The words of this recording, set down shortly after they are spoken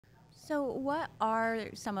So what are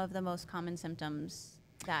some of the most common symptoms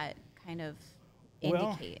that kind of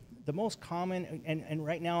Well, indicate? the most common, and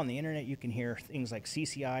right now on the internet you can hear things like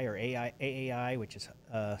CCI or AAI, which is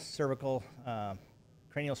cervical,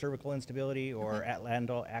 cranial cervical instability, or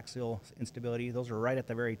atlantal axial instability. Those are right at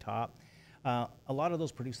the very top. A lot of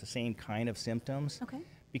those produce the same kind of symptoms. Okay.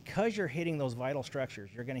 Because you're hitting those vital structures,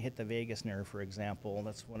 you're going to hit the vagus nerve, for example.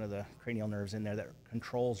 That's one of the cranial nerves in there that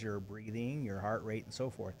controls your breathing, your heart rate, and so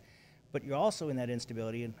forth. But you're also in that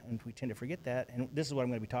instability, and we tend to forget that, and this is what I'm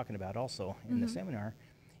going to be talking about also in the seminar,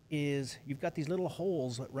 is you've got these little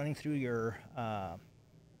holes running through your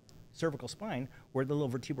cervical spine where the little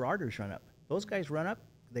vertebral arteries run up. Those guys run up,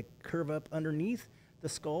 they curve up underneath the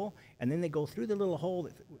skull, and then they go through the little hole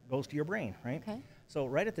that goes to your brain, right? Okay. So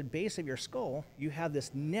right at the base of your skull, you have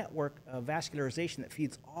this network of vascularization that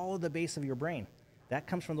feeds all of the base of your brain. That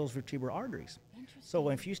comes from those vertebral arteries. So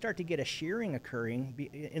if you start to get a shearing occurring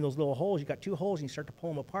in those little holes, you've got two holes and you start to pull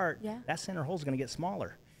them apart, that center hole is going to get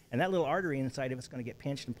smaller. And that little artery inside of it's going to get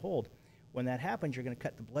pinched and pulled. When that happens, you're going to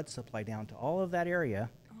cut the blood supply down to all of that area.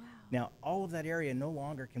 Wow. Now, all of that area no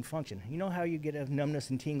longer can function. You know how you get a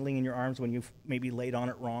numbness and tingling in your arms when you've maybe laid on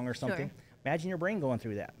it wrong or something? Sure. Imagine your brain going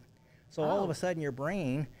through that. So all of a sudden, your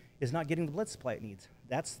brain is not getting the blood supply it needs.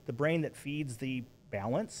 That's the brain that feeds the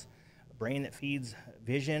balance, brain that feeds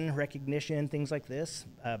vision, recognition, things like this,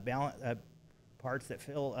 parts that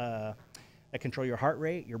that control your heart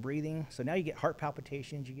rate, your breathing. So now you get heart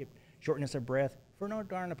palpitations, you get shortness of breath for no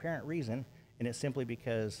darn apparent reason, and it's simply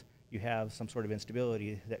because you have some sort of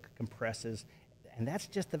instability that compresses, and that's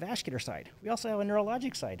just the vascular side. We also have a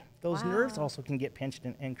neurologic side. Those nerves also can get pinched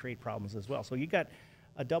and create problems as well. So you got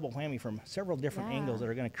a double whammy from several different angles that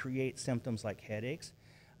are going to create symptoms like headaches,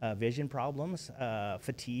 vision problems,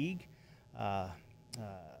 fatigue,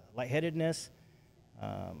 lightheadedness.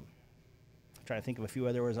 I'm trying to think of a few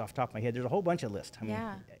other words off the top of my head. There's a whole bunch of lists. I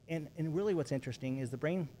mean, and really what's interesting is the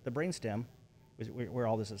brain stem, where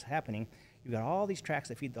all this is happening. You've got all these tracts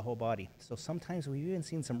that feed the whole body. So sometimes we've even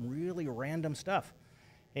seen some really random stuff.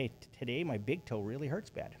 Hey, today my big toe really hurts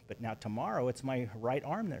bad, but now tomorrow it's my right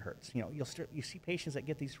arm that hurts. You know, you see patients that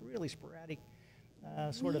get these really sporadic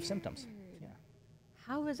sort of symptoms. Yeah.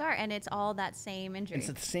 How bizarre. And it's all that same injury. It's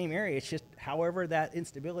the same area. It's just, however, that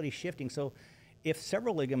instability is shifting. So if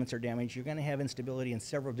several ligaments are damaged, you're going to have instability in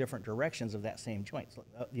several different directions of that same joint. So,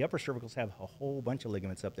 the upper cervicals have a whole bunch of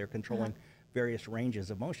ligaments up there controlling various ranges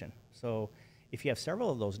of motion. So if you have several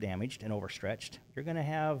of those damaged and overstretched, you're going to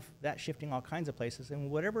have that shifting all kinds of places, and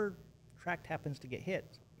whatever tract happens to get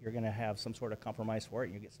hit, you're going to have some sort of compromise for it,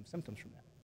 and you get some symptoms from that.